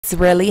It's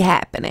really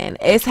happening.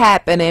 It's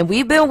happening.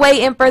 We've been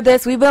waiting for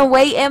this. We've been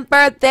waiting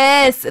for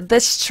this.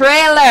 This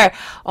trailer.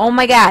 Oh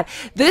my God.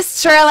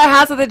 This trailer,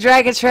 House of the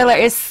Dragon trailer,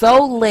 is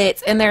so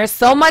lit. And there is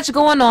so much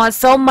going on.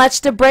 So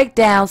much to break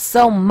down.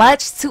 So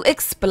much to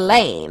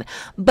explain.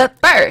 But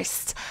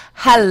first,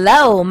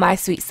 hello, my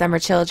sweet summer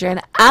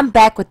children. I'm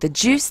back with the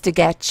juice to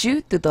get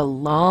you through the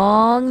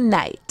long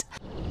night.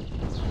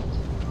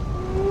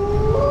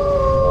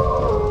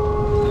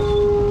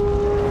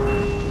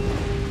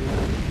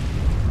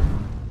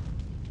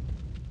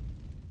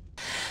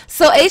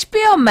 So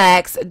HBO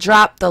Max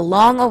dropped the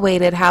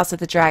long-awaited House of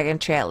the Dragon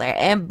trailer,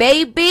 and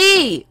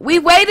baby, we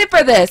waited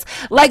for this.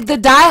 Like, the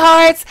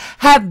diehards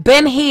have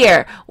been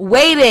here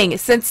waiting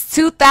since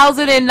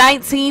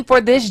 2019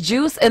 for this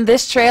juice, and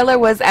this trailer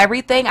was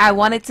everything I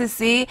wanted to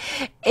see.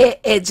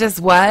 It just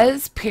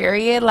was,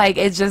 period. Like,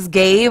 it just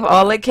gave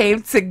all it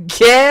came to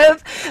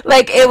give.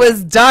 Like, it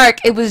was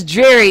dark, it was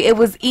dreary, it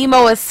was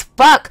emo as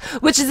fuck,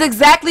 which is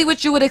exactly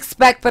what you would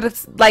expect for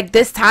this, like,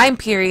 this time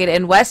period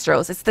in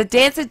Westeros. It's the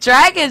Dance of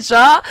Dragons,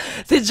 y'all.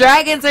 The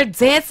dragons are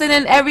dancing,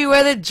 and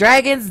everywhere the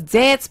dragons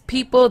dance,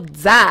 people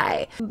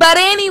die. But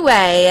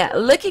anyway,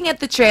 looking at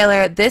the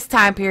trailer, this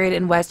time period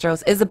in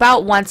Westeros is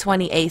about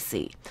 120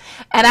 AC.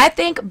 And I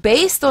think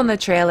based on the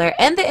trailer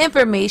and the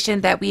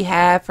information that we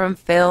have from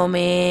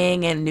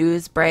filming and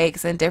news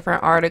breaks and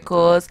different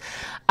articles,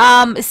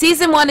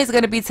 season 1 is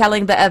going to be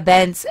telling the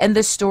events and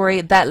the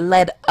story that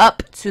led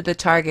up to the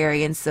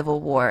Targaryen Civil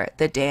War,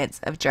 the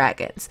Dance of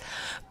Dragons.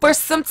 For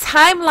some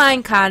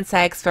timeline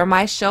context for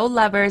my show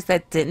lovers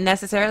that didn't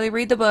necessarily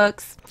read the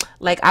books,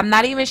 like, I'm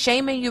not even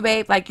shaming you,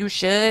 babe, like, you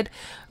should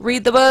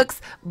read the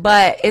books,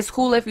 but it's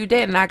cool if you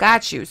didn't. I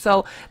got you.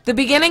 So the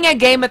beginning of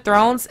Game of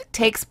Thrones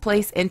takes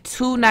place in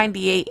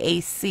 298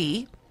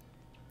 AC.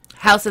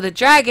 House of the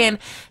Dragon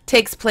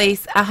takes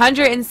place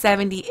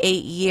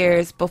 178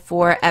 years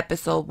before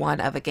episode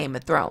 1 of A Game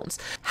of Thrones.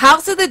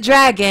 House of the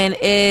Dragon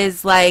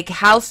is like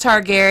House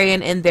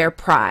Targaryen in their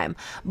prime.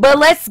 But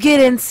let's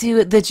get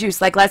into the juice.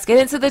 Like, let's get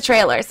into the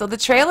trailer. So the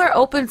trailer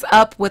opens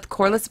up with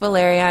Corlys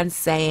Velaryon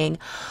saying,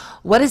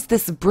 "What is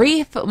this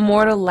brief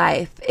mortal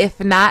life if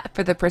not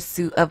for the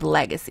pursuit of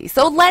legacy?"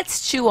 So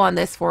let's chew on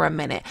this for a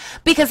minute,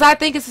 because I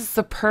think it's a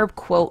superb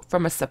quote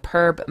from a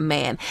superb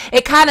man.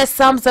 It kind of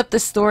sums up the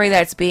story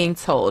that's being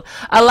told.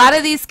 A lot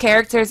of these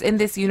characters in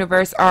this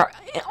universe are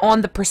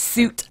on the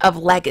pursuit of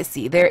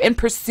legacy. They're in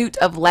pursuit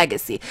of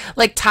legacy.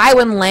 Like,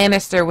 Tywin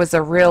Lannister was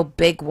a real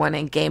big one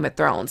in Game of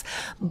Thrones.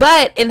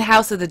 But in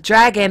House of the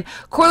Dragon,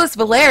 Corlys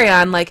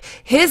Velaryon, like,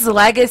 his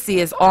legacy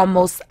is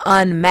almost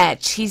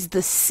unmatched. He's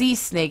the sea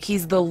snake.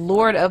 He's the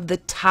Lord of the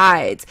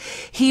Tides.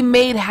 He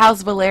made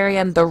House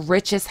Velaryon the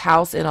richest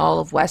house in all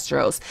of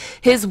Westeros.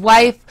 His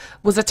wife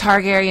was a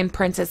Targaryen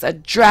princess, a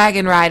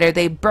dragon rider.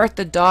 They birthed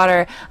a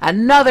daughter,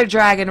 another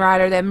dragon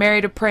rider that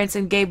married a prince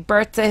and gave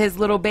birth to his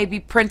little baby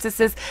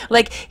princesses.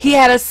 Like, he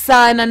had a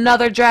son,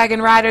 another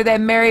dragon rider that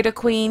married a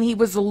queen. He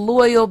was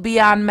loyal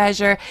beyond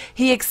measure.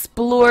 He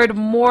explored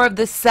more of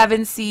the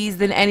 7 seas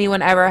than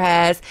anyone ever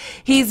has.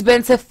 He's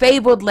been to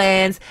fabled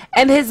lands,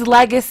 and his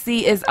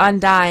legacy is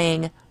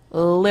undying.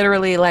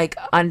 Literally, like,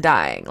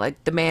 undying.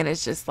 Like, the man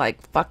is just,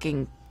 like,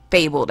 fucking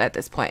fabled at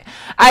this point.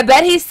 I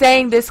bet he's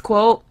saying this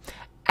quote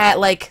at,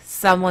 like,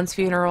 someone's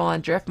funeral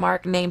on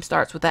Driftmark. Name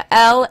starts with an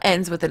L,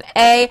 ends with an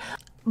A.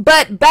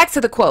 But back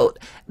to the quote.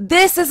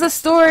 This is a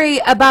story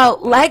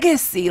about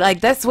legacy.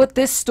 Like, that's what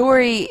this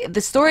story, the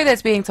story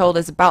that's being told,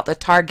 is about the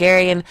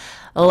Targaryen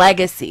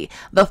legacy,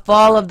 the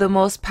fall of the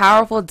most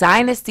powerful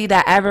dynasty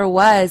that ever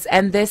was.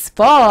 And this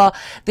fall,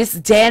 this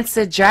Dance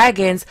of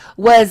Dragons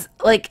was,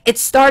 like, it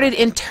started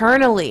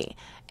internally.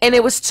 And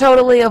it was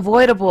totally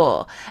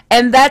avoidable.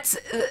 And that's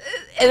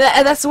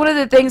one of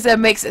the things that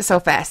makes it so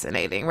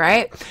fascinating,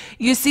 right?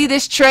 You see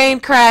this train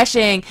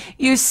crashing,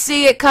 you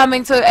see it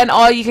coming to, and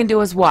all you can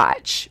do is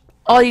watch.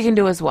 All you can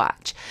do is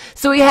watch.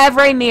 So we have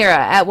Rhaenyra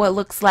at what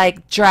looks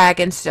like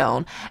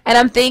Dragonstone. And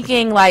I'm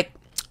thinking, like,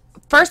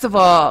 first of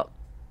all,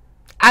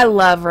 I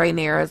love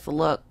Rhaenyra's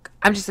look.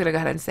 I'm just going to go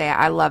ahead and say it.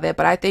 I love it.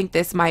 But I think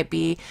this might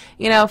be,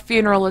 you know,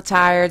 funeral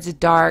attire. It's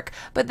dark.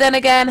 But then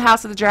again,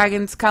 House of the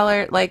Dragon's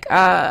color, like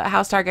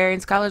House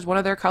Targaryen's colors, one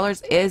of their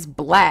colors is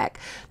black.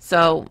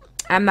 So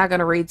I'm not going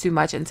to read too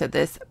much into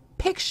this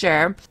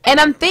picture. And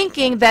I'm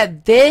thinking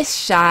that this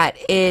shot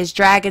is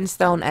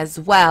Dragonstone as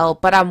well.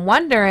 But I'm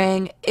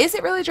wondering, is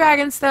it really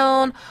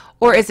Dragonstone?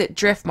 Or is it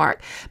Driftmark?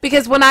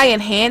 Because when I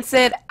enhance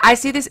it, I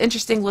see this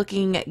interesting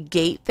looking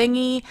gate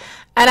thingy.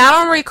 And I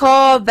don't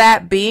recall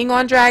that being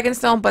on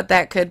Dragonstone, but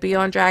that could be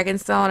on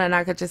Dragonstone, and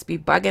I could just be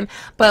bugging.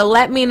 But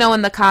let me know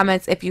in the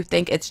comments if you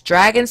think it's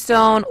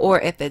Dragonstone or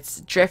if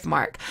it's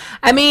Driftmark.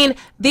 I mean,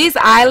 these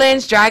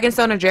islands,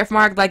 Dragonstone and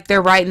Driftmark, like,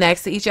 they're right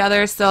next to each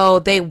other, so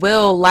they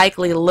will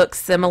likely look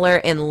similar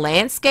in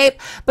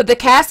landscape, but the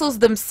castles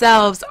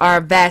themselves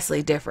are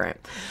vastly different.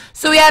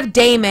 So we have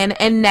Daemon,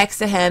 and next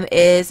to him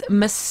is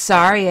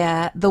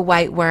Mysaria, the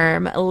White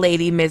Worm,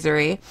 Lady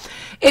Misery.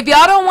 If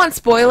y'all don't want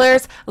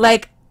spoilers,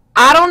 like,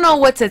 I don't know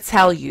what to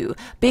tell you,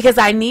 because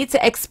I need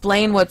to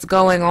explain what's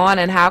going on,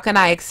 and how can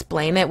I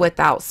explain it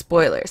without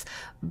spoilers?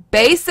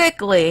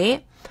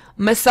 Basically,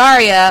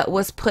 Massaria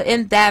was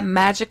putting that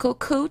magical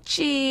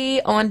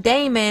coochie on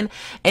Daemon,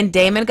 and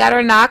Daemon got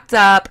her knocked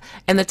up.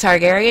 And the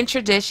Targaryen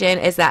tradition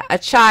is that a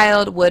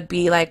child would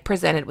be like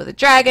presented with a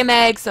dragon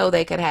egg so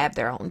they could have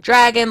their own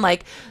dragon,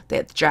 like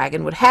the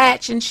dragon would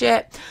hatch and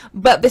shit.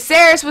 But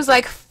Viserys was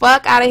like,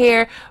 fuck out of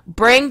here,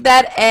 bring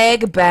that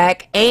egg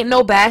back, ain't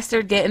no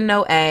bastard getting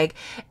no egg.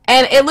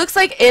 And it looks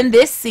like in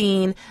this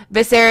scene,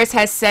 Viserys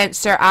has sent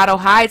Sir Otto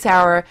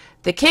Hightower,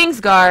 the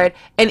Kingsguard,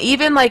 and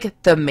even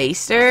like the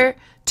Maester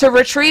to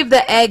retrieve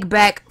the egg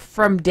back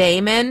from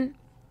Daemon,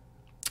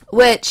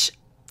 which,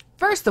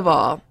 first of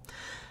all,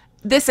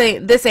 this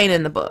ain't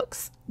in the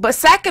books. But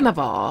second of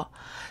all,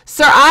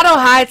 Sir Otto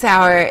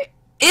Hightower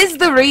is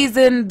the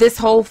reason this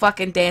whole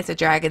fucking Dance of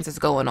Dragons is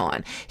going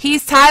on.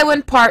 He's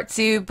Tywin part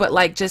 2, but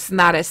like just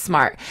not as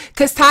smart.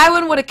 Because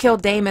Tywin would have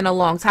killed Daemon a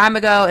long time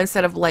ago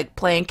instead of like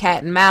playing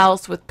cat and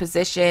mouse with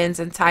positions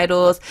and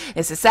titles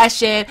and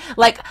succession.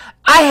 Like,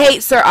 I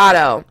hate Sir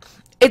Otto.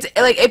 It's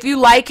like, if you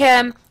like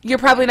him, you're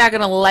probably not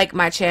gonna like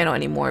my channel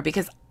anymore,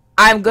 because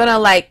I'm gonna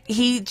like,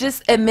 he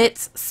just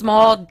emits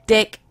small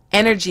dick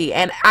energy,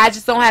 and I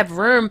just don't have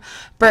room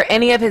for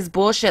any of his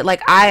bullshit.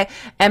 Like, I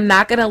am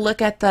not gonna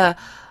look at the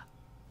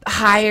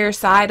higher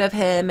side of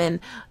him and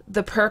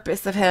the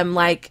purpose of him.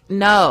 Like,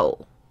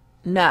 no,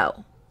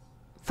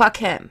 fuck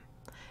him.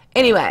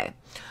 Anyway,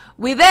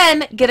 we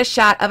then get a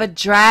shot of a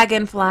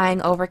dragon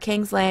flying over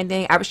King's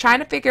Landing. I was trying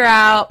to figure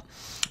out,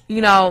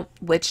 you know,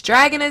 which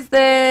dragon is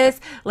this?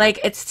 Like,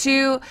 it's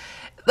too,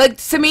 like,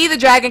 to me, the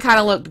dragon kind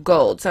of looked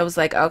gold. So I was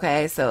like,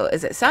 okay, so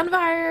is it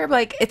Sunfire?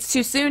 Like, it's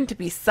too soon to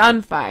be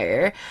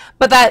Sunfire.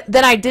 But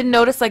then I did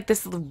notice, like,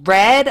 this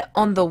red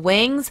on the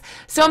wings.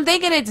 So I'm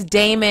thinking it's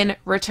Daemon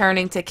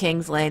returning to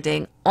King's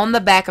Landing on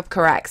the back of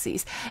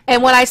Caraxes.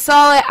 And when I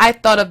saw it, I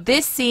thought of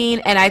this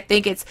scene, and I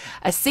think it's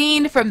a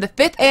scene from the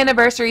 5th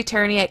anniversary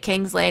tourney at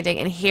King's Landing.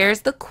 And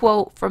here's the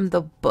quote from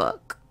the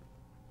book.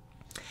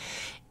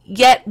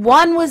 Yet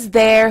one was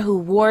there who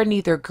wore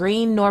neither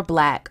green nor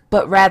black,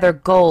 but rather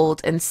gold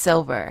and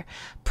silver.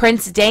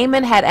 Prince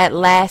Daemon had at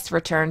last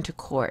returned to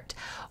court,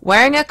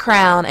 wearing a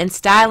crown and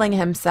styling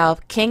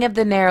himself King of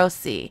the Narrow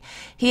Sea.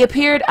 He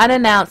appeared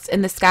unannounced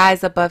in the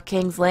skies above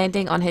King's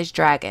Landing on his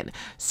dragon,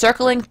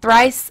 circling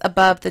thrice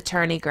above the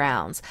tourney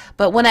grounds.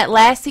 But when at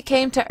last he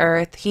came to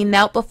earth, he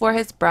knelt before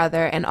his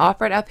brother and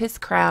offered up his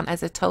crown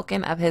as a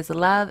token of his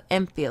love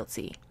and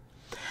fealty.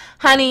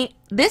 Honey,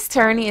 this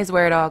tourney is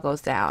where it all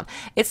goes down.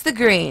 It's the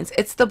greens,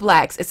 it's the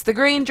blacks, it's the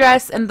green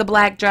dress and the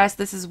black dress.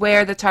 This is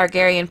where the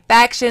Targaryen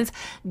factions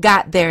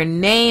got their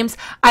names.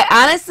 I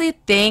honestly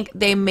think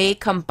they may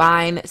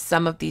combine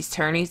some of these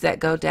tourneys that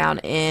go down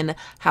in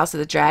House of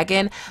the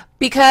Dragon,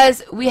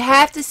 because we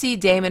have to see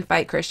Daemon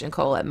fight Christian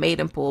Cole at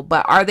Maidenpool.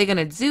 But are they going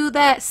to do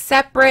that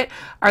separate?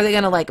 Are they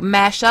going to like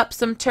mash up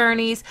some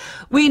tourneys?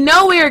 We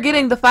know we are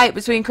getting the fight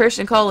between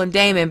Christian Cole and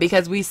Daemon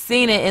because we've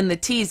seen it in the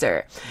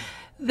teaser.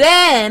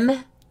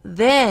 Then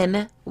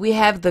we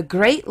have the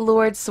Great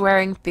Lord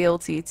swearing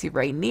fealty to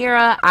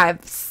Rhaenyra.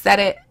 I've said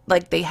it,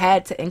 like, they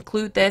had to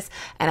include this,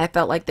 and I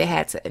felt like they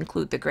had to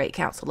include the Great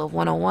Council of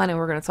 101, and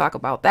we're going to talk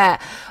about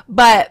that.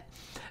 But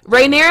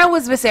Rhaenyra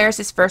was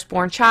Viserys'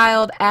 firstborn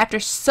child.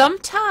 After some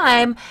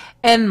time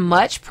and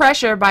much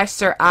pressure by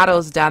Sir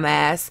Otto's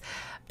dumbass,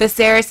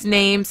 Viserys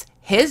names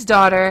his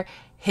daughter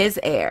his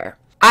heir.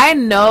 I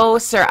know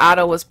Sir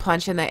Otto was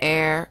punching the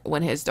air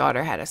when his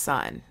daughter had a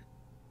son.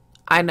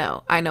 I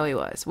know he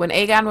was. When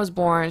Aegon was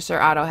born, Sir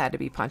Otto had to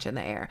be punching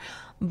the air.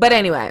 But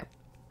anyway,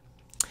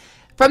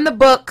 from the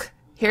book,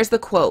 here's the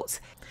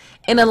quote.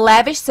 In a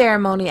lavish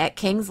ceremony at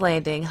King's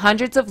Landing,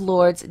 hundreds of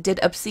lords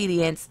did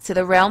obedience to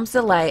the realm's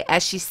delight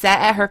as she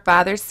sat at her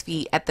father's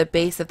feet at the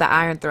base of the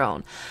Iron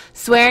Throne,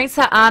 swearing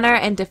to honor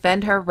and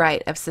defend her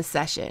right of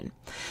succession.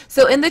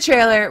 So in the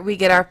trailer, we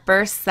get our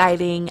first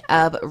sighting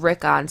of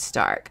Rickon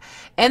Stark.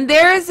 And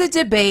there is a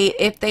debate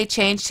if they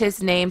changed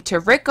his name to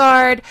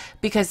Rickard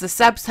because the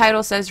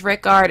subtitle says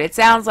Rickard. It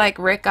sounds like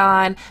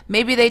Rickon.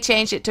 Maybe they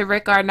changed it to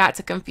Rickard not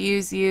to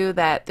confuse you,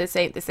 that this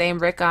ain't the same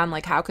Rickon.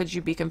 Like, how could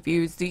you be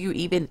confused? Do you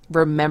even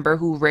remember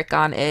who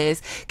Rickon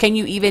is? Can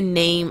you even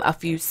name a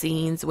few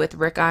scenes with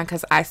Rickon?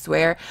 Because I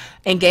swear,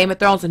 in Game of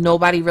Thrones,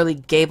 nobody really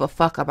gave a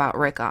fuck about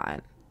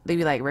Rickon. They'd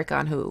be like,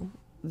 Rickon who?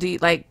 Do you,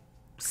 like,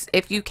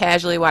 if you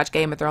casually watch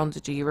Game of Thrones,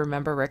 do you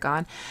remember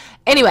Rickon?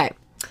 Anyway,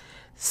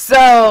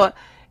 so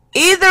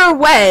either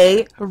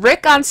way,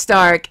 Rickon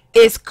Stark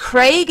is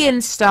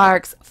Cragen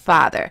Stark's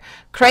father.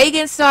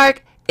 Cragen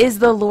Stark is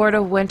the Lord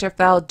of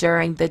Winterfell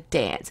during the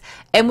dance.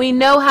 And we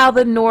know how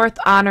the North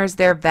honors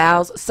their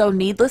vows, so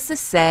needless to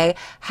say,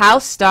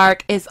 House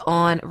Stark is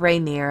on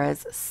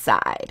Rhaenyra's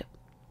side.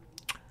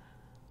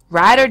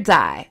 Ride or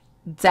die,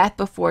 death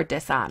before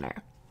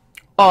dishonor.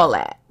 All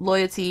that.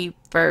 Loyalty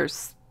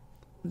first,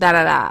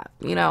 da-da-da.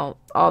 You know,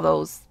 all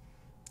those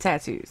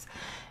tattoos.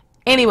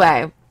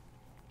 Anyway,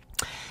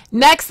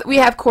 next we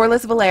have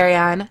Corlys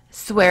Velaryon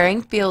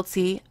swearing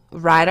fealty,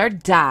 ride or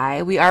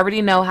die. We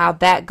already know how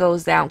that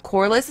goes down.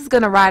 Corlys is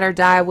going to ride or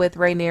die with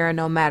Rhaenyra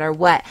no matter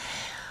what.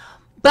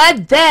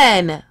 But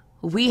then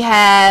we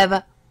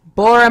have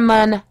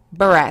Boromir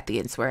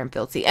Baratheon swearing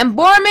fealty. And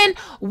Boromir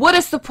would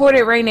have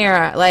supported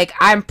Rhaenyra. Like,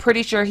 I'm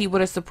pretty sure he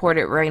would have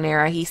supported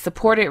Rhaenyra. He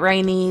supported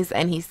Rhaenys,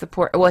 and he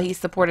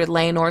supported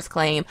Laenor's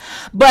claim.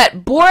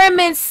 But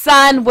Boromir's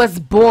son was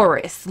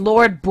Boris,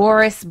 Lord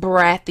Boris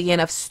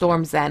Baratheon of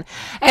Storm's End.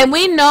 And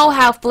we know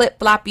how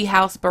flip-floppy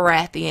House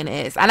Baratheon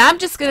is. And I'm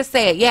just going to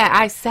say it. Yeah,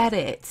 I said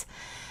it.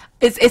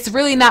 It's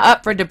really not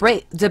up for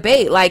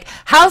debate. Like,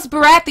 House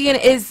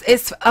Baratheon is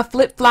a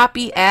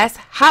flip-floppy ass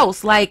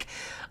house. Like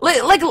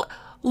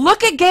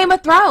look at Game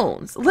of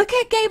Thrones. Look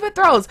at Game of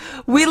Thrones.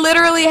 We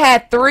literally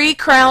had 3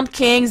 crowned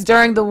kings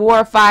during the War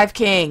of 5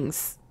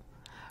 Kings.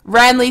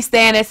 Renly,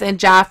 Stannis, and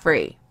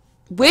Joffrey.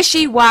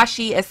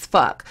 Wishy-washy as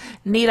fuck.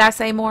 Need I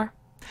say more?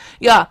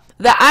 Yeah,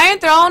 the Iron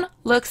Throne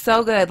looks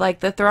so good. Like,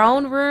 the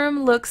throne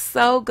room looks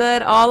so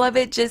good. All of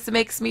it just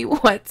makes me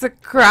want to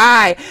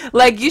cry.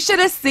 Like, you should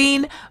have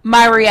seen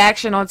my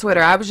reaction on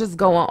Twitter. I was just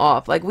going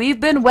off. Like,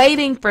 we've been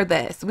waiting for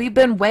this. We've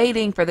been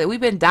waiting for this.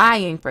 We've been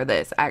dying for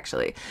this,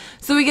 actually.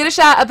 So we get a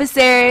shot of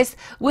Viserys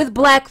with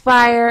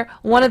Blackfire,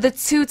 one of the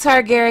 2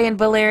 Targaryen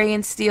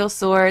Valyrian steel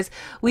swords.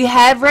 We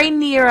have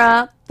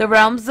Rhaenyra, the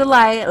Realm's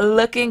Delight,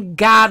 looking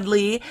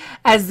godly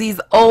as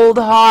these old,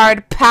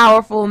 hard,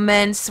 powerful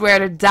men swear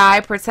to die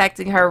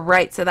protecting her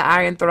right to the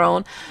Iron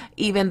Throne,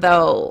 even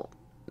though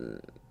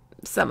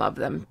some of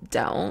them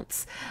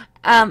don't.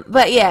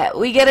 But yeah,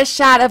 we get a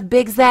shot of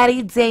Big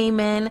Zaddy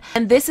Daemon,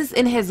 and this is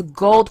in his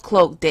gold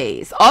cloak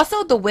days.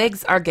 Also, the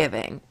wigs are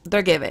giving.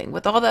 They're giving.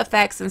 With all the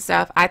effects and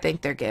stuff, I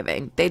think they're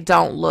giving. They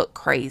don't look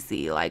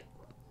crazy like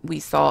we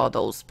saw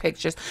those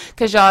pictures,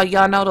 because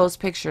y'all know those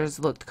pictures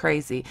looked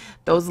crazy.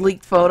 Those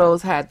leaked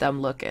photos had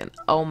them looking,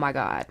 oh my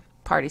god,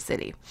 Party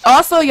City.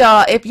 Also,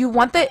 y'all, if you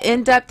want the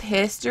in-depth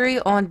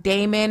history on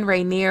Daemon,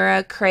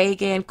 Rhaenyra,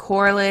 Cregan,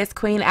 Corlys,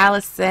 Queen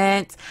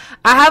Alicent,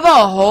 I have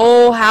a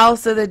whole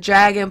House of the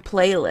Dragon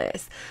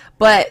playlist.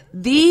 But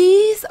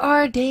these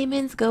are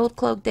Daemon's Gold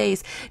Cloak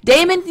days.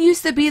 Daemon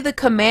used to be the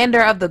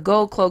commander of the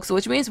Gold Cloaks,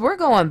 which means we're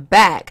going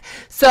back.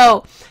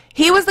 So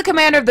he was the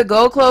commander of the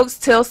Gold Cloaks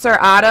till Sir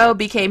Otto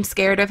became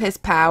scared of his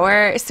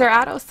power. Sir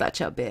Otto's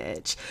such a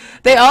bitch.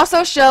 They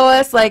also show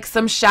us like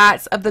some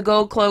shots of the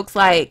Gold Cloaks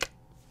like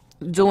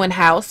doing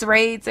house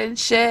raids and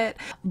shit.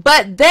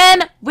 But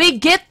then we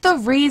get the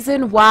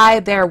reason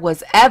why there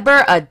was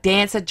ever a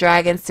Dance of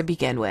Dragons to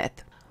begin with.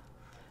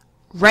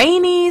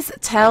 Rhaenys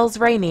tells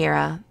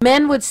Rhaenyra,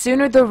 men would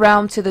sooner the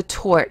realm to the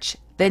torch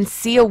than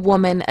see a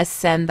woman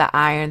ascend the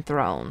Iron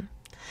Throne.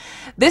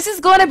 This is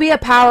going to be a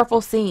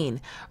powerful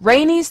scene.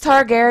 Rhaenys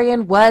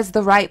Targaryen was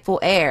the rightful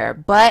heir,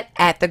 but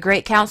at the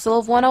Great Council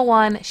of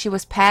 101, she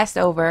was passed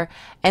over,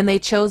 and they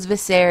chose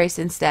Viserys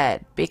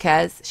instead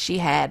because she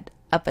had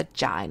a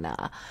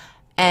vagina.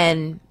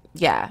 And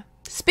yeah,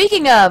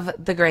 speaking of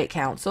the Great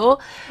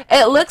Council,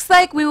 it looks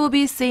like we will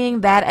be seeing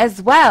that as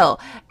well.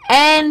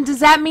 And does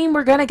that mean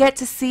we're going to get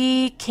to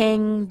see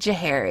King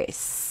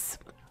Jaehaerys?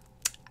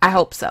 I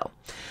hope so.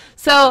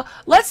 So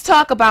let's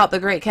talk about the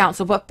Great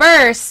Council, but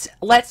first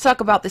let's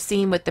talk about the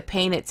scene with the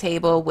painted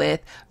table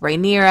with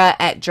Rhaenyra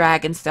at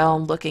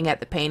Dragonstone looking at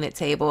the painted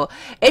table.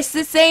 It's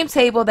the same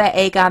table that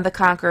Aegon the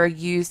Conqueror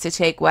used to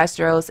take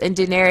Westeros, and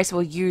Daenerys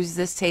will use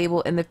this table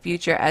in the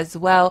future as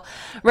well.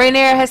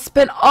 Rhaenyra has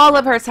spent all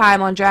of her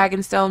time on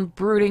Dragonstone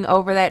brooding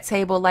over that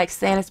table like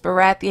Stannis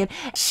Baratheon.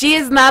 She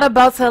is not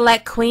about to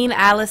let Queen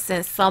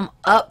Alicent, some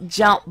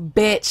up-jump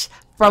bitch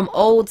from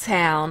Old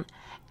Town,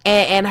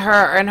 and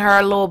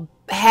her little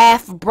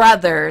half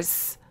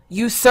brothers,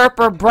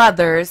 usurper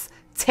brothers,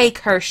 take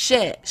her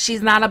shit.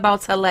 She's not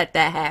about to let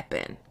that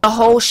happen. The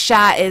whole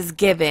shot is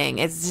giving.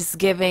 It's just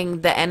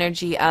giving the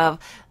energy of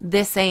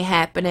this ain't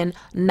happening,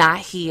 not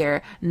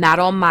here, not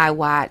on my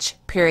watch,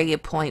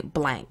 period, point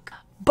blank.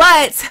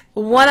 But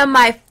one of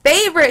my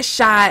favorite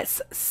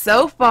shots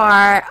so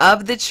far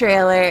of the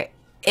trailer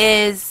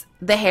is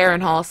the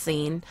Harrenhal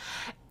scene.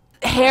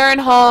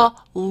 Harrenhal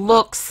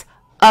looks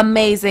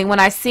amazing. When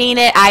I seen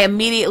it, I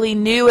immediately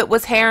knew it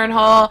was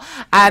Harrenhal.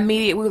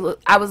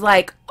 I was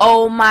like,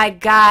 oh my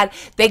god,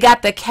 they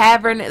got the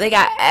cavern, they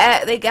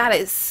got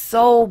it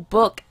so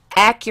book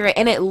accurate,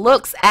 and it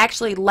looks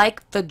actually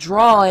like the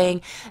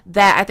drawing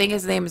that I think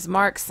his name is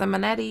Mark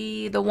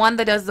Simonetti, the one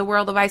that does the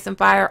World of Ice and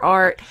Fire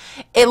art.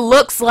 It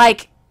looks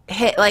like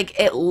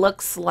it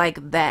looks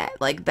like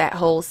that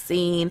whole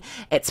scene.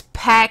 It's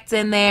packed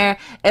in there.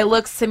 It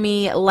looks to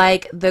me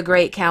like the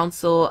Great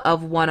Council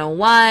of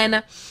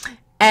 101.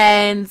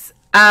 And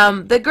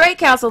the Great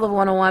Council of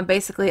 101,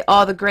 basically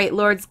all the Great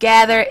Lords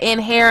gather in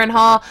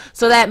Harrenhal.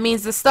 So that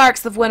means the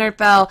Starks of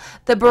Winterfell,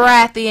 the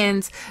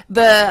Baratheons,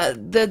 the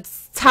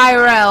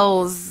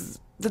Tyrells,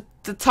 the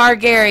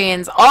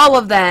Targaryens, all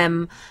of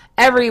them,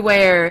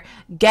 everywhere,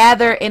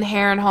 gather in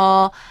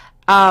Harrenhal.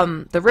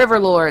 The River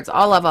Lords,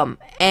 all of them.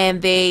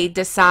 And they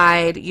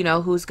decide, you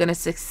know, who's going to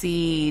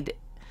succeed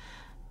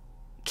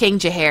King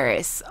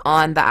Jaehaerys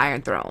on the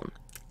Iron Throne.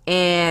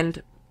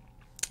 And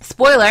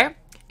spoiler,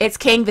 It's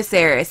King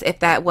Viserys, if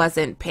that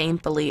wasn't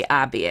painfully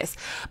obvious.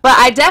 But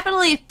I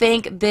definitely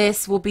think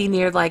this will be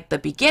near like the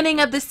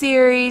beginning of the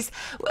series.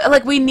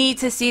 Like, we need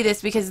to see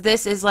this because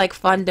this is like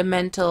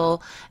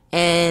fundamental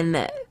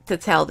in to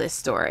tell this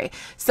story.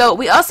 So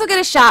we also get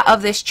a shot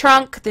of this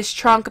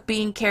trunk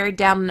being carried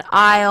down an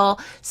aisle,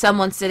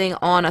 someone sitting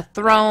on a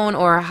throne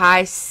or a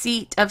high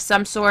seat of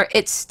some sort.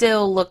 It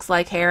still looks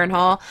like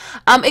Harrenhal.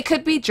 It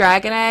could be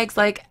dragon eggs.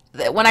 Like,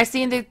 when I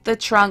seen the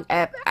trunk,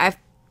 I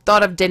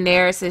thought of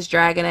Daenerys'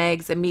 dragon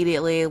eggs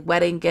immediately,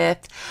 wedding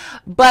gift.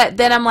 But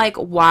then I'm like,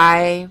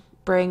 why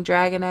bring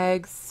dragon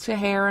eggs to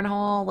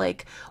Harrenhal?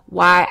 Like,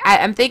 why?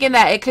 I'm thinking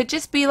that it could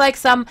just be like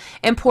some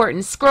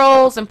important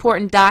scrolls,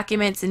 important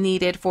documents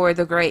needed for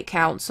the Great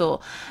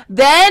Council.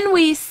 Then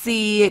we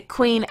see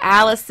Queen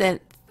Alicent,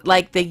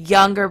 like the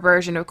younger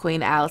version of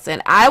Queen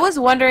Alicent. I was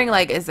wondering,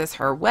 like, is this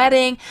her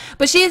wedding?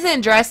 But she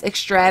isn't dressed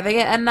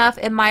extravagant enough,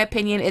 in my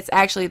opinion. It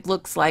actually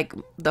looks like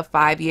the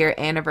 5-year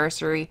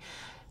anniversary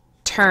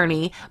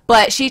tourney,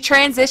 but she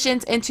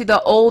transitions into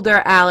the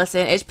older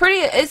Alicent.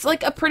 It's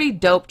like a pretty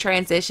dope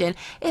transition,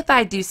 if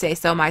I do say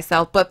so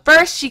myself. But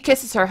first, she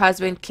kisses her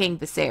husband, King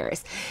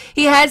Viserys.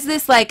 He has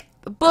this like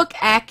book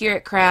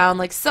accurate crown.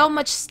 Like, so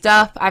much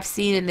stuff I've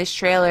seen in this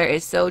trailer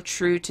is so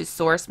true to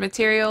source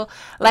material.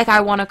 Like,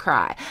 I want to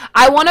cry.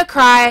 I want to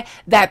cry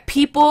that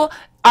people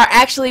are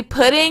actually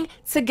putting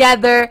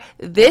together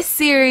this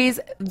series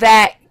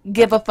that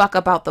give a fuck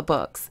about the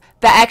books,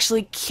 that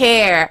actually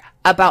care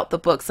about the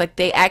books. Like,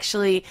 they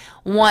actually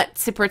want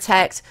to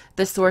protect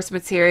the source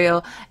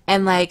material,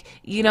 and like,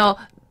 you know,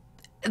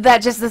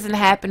 that just doesn't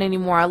happen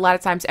anymore. A lot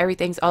of times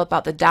everything's all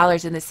about the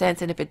dollars and the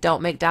cents, and if it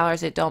don't make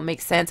dollars, it don't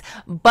make sense.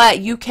 But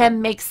you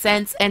can make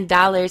sense and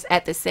dollars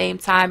at the same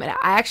time, and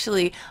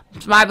actually,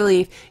 it's my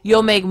belief,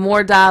 you'll make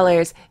more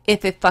dollars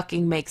if it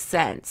fucking makes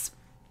sense.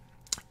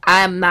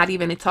 I'm not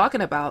even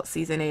talking about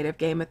season 8 of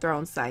Game of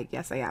Thrones. Psych.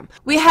 Yes, I am.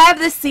 We have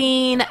the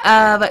scene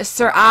of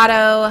Sir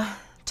Otto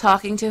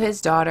talking to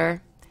his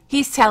daughter.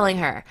 He's telling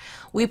her,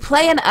 we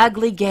play an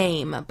ugly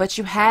game, but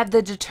you have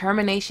the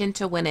determination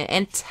to win it.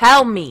 And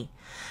tell me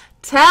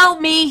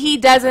he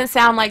doesn't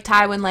sound like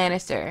Tywin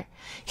Lannister.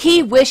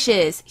 He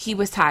wishes he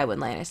was Tywin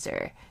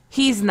Lannister.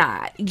 He's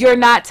not. You're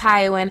not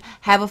Tywin.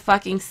 Have a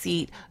fucking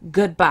seat.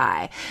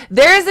 Goodbye.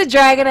 There is a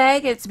dragon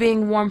egg. It's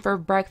being warmed for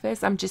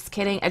breakfast. I'm just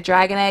kidding. A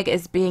dragon egg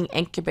is being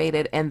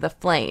incubated in the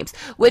flames,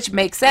 which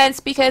makes sense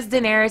because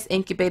Daenerys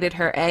incubated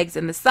her eggs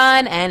in the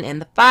sun and in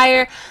the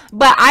fire.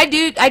 But I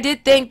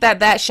did think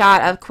that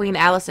shot of Queen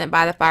Alicent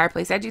by the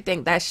fireplace, I do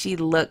think that she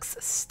looks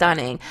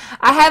stunning.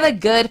 I have a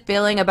good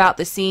feeling about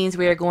the scenes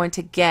we are going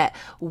to get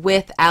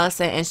with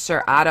Alicent and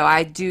Sir Otto.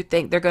 I do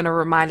think they're going to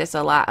remind us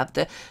a lot of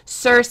the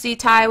Cersei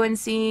Tywin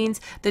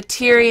scenes, the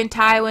Tyrion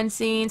Tywin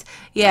scenes.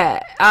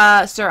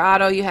 Yeah, Sir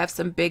Otto, you have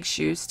some big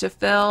shoes to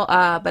fill.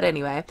 But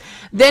anyway,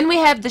 then we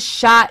have the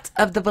shot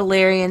of the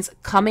Valyrians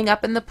coming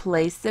up in the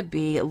place to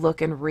be,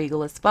 looking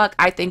regal as fuck.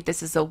 I think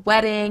this is a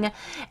wedding,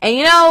 and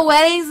you know,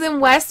 weddings in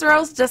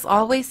Westeros just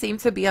always seem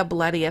to be a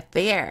bloody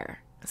affair.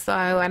 So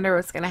I wonder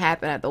what's going to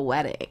happen at the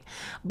wedding.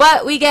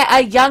 But we get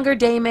a younger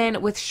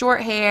Daemon with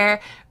short hair,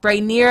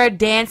 Rhaenyra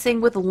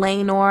dancing with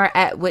Laenor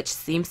at which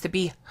seems to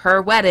be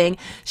her wedding.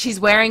 She's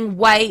wearing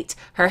white.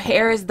 Her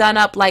hair is done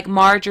up like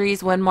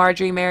Marjorie's when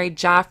Marjorie married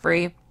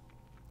Joffrey.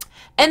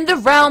 And the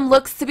realm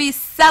looks to be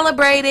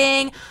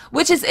celebrating,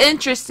 which is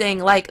interesting,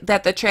 like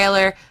that the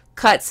trailer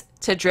cuts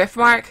to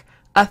Driftmark,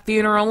 a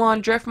funeral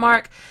on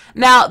Driftmark.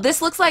 Now,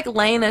 this looks like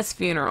Laena's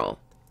funeral.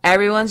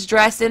 Everyone's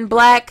dressed in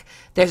black.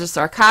 There's a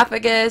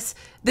sarcophagus.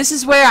 This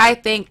is where I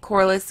think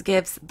Corlys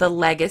gives the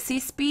legacy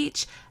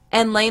speech,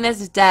 and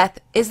Laena's death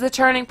is the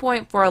turning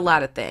point for a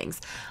lot of things.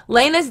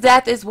 Laena's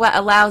death is what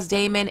allows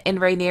Daemon and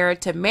Rhaenyra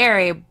to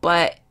marry,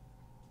 but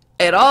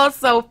it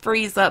also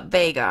frees up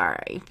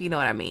Vhagar, if you know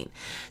what I mean.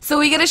 So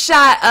we get a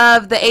shot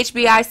of the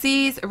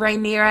HBICs,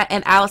 Rhaenyra,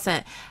 and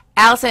Alicent.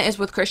 Alicent is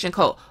with Christian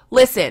Cole.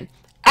 Listen,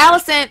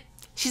 Alicent,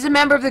 she's a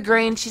member of the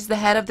Greens. She's the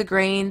head of the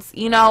Greens.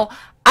 You know,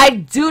 I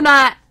do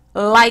not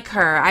like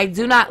her. I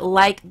do not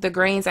like the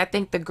Greens. I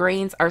think the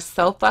Greens are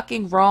so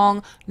fucking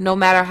wrong no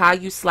matter how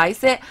you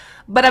slice it.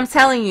 But I'm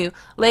telling you,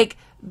 like,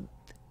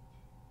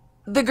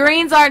 the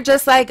Greens aren't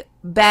just like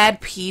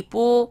bad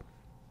people.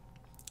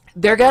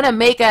 They're gonna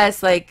make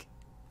us like,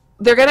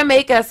 they're gonna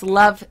make us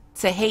love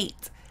to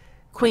hate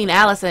Queen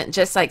Alicent,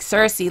 just like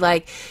Cersei.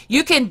 Like,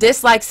 you can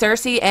dislike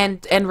Cersei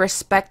and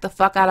respect the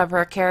fuck out of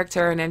her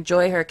character and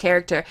enjoy her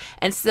character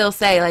and still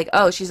say like,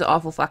 oh, she's an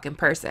awful fucking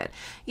person.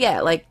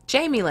 Yeah, like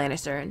Jaime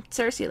Lannister and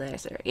Cersei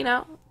Lannister, you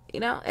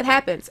know, it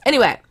happens.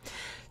 Anyway,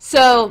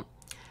 so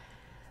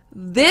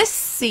this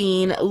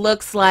scene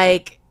looks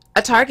like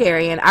a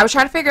Targaryen. I was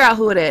trying to figure out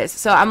who it is.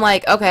 So I'm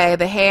like, okay,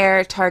 the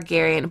hair,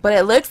 Targaryen, but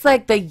it looks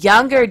like the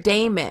younger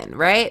Daemon,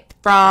 right?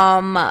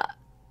 From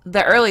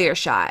the earlier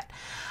shot.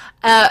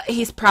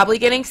 He's probably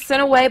getting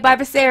sent away by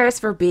Viserys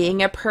for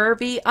being a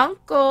pervy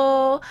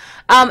uncle.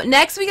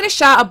 Next, we get a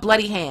shot of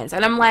bloody hands.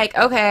 And I'm like,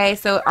 okay,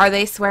 so are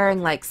they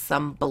swearing like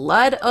some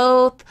blood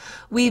oath?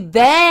 We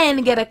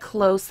then get a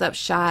close-up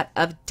shot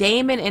of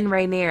Daemon and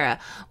Rhaenyra,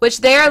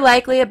 which they are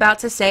likely about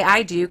to say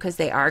I do because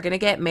they are going to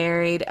get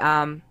married.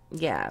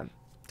 Yeah.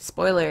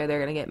 Spoiler, they're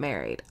going to get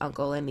married,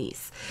 uncle and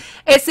niece.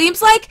 It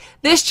seems like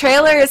this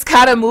trailer is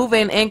kind of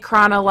moving in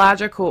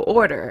chronological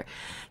order.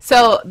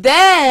 So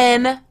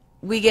then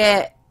we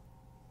get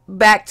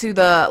back to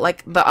the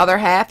other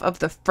half of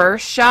the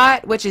first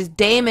shot, which is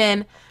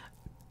Daemon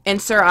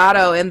and Sir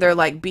Otto and their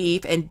like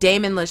beef, and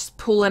Daemon just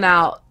pulling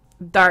out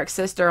Dark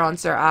Sister on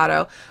Sir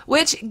Otto,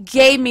 which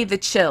gave me the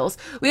chills.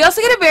 We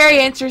also get a very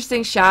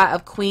interesting shot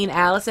of Queen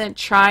Alicent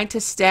trying to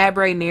stab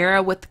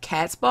Rhaenyra with the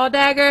cat's paw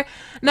dagger.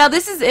 Now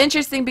this is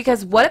interesting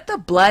because what if the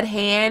blood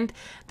hand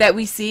that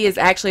we see is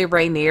actually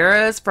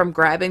Rhaenyra's from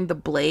grabbing the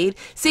blade?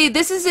 See,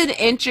 this is an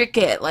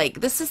intricate,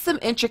 like, this is some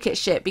intricate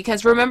shit,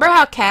 because remember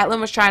how Catelyn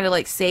was trying to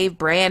like save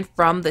Bran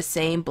from the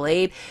same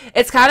blade?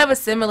 It's kind of a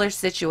similar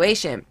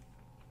situation.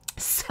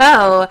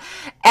 So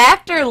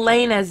after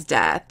Laena's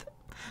death,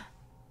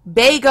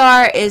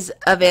 Vhagar is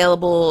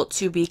available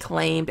to be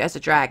claimed as a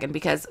dragon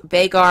because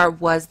Vhagar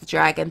was the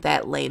dragon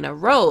that Laena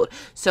rode.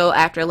 So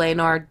after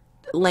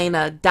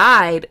Laena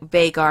died,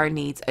 Vhagar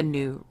needs a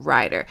new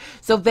rider.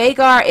 So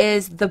Vhagar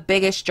is the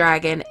biggest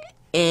dragon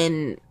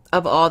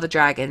of all the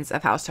dragons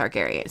of House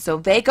Targaryen. So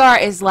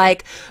Vhagar is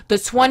like the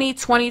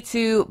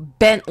 2022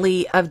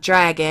 Bentley of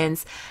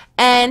dragons,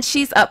 and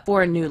she's up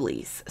for a new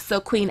lease. So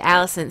Queen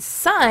Alicent's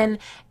son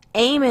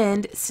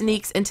Aemond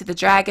sneaks into the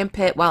dragon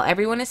pit while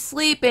everyone is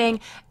sleeping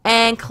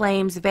and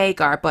claims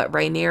Vhagar, but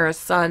Rhaenyra's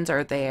sons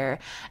are there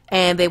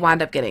and they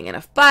wind up getting in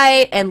a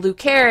fight, and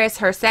Lucerys,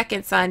 her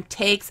second son,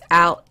 takes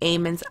out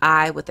Aemond's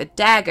eye with a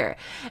dagger.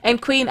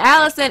 And Queen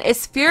Alicent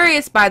is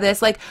furious by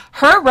this. Like,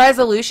 her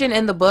resolution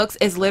in the books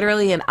is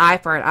literally an eye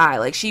for an eye.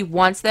 Like, she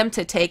wants them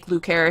to take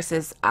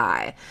Lucerys's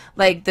eye.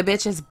 Like, the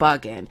bitch is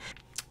bugging.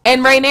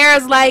 And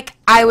Rhaenyra's like,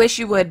 I wish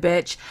you would,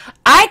 bitch.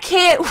 I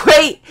can't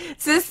wait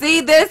to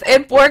see this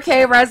in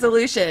 4K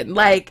resolution.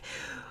 Like,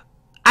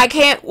 I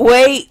cannot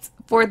wait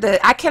for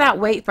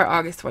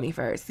August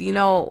 21st. You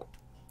know,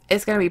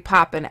 it's going to be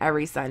popping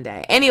every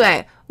Sunday.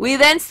 Anyway, we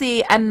then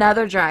see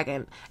another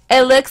dragon.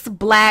 It looks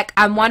black.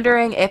 I'm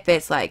wondering if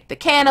it's like the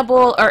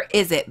cannibal or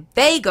is it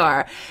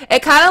Vhagar?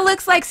 It kind of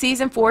looks like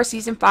season 4,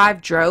 season 5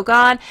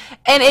 Drogon.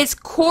 And it's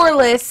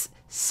Corlys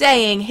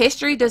saying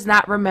history does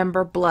not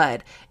remember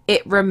blood.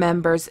 It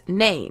remembers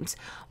names.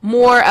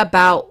 More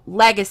about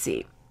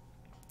legacy.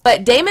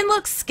 But Daemon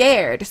looks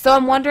scared, so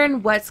I'm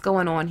wondering what's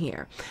going on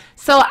here.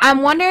 So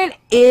I'm wondering,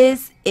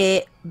 is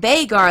it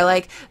Vhagar?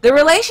 Like, the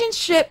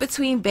relationship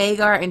between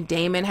Vhagar and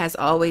Daemon has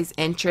always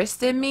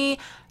interested me.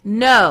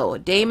 No,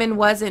 Daemon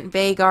wasn't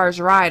Vhagar's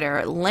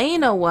rider.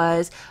 Laena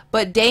was,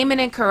 but Daemon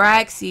and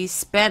Caraxes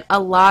spent a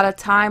lot of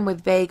time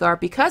with Vhagar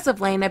because of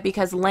Laena,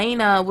 because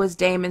Laena was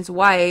Daemon's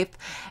wife.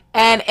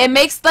 And it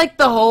makes, like,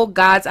 the whole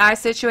God's Eye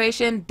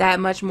situation that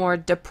much more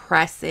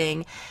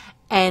depressing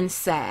and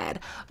sad.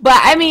 But,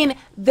 I mean,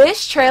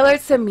 this trailer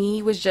to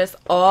me was just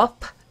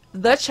off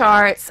the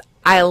charts.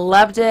 I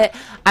loved it.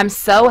 I'm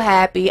so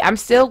happy. I'm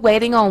still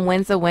waiting on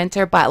Winds of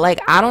Winter, but,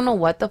 like, I don't know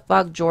what the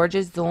fuck George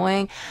is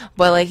doing.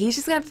 But, like, he's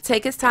just going to have to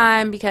take his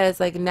time because,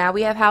 like, now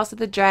we have House of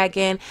the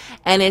Dragon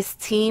and it's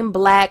Team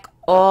Black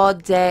all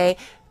day.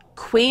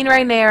 Queen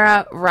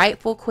Rhaenyra,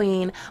 rightful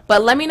queen.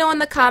 But let me know in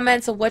the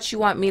comments of what you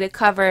want me to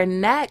cover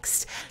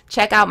next.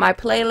 Check out my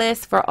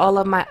playlist for all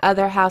of my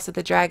other House of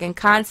the Dragon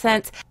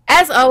content.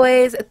 As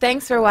always,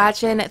 thanks for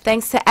watching.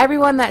 Thanks to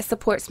everyone that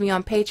supports me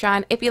on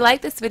Patreon. If you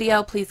like this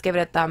video, please give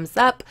it a thumbs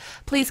up.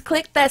 Please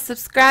click that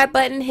subscribe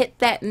button, hit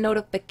that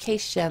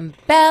notification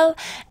bell,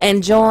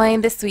 and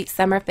join the Sweet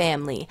Summer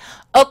family.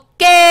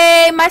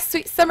 Okay, my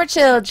sweet summer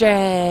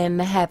children,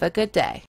 have a good day.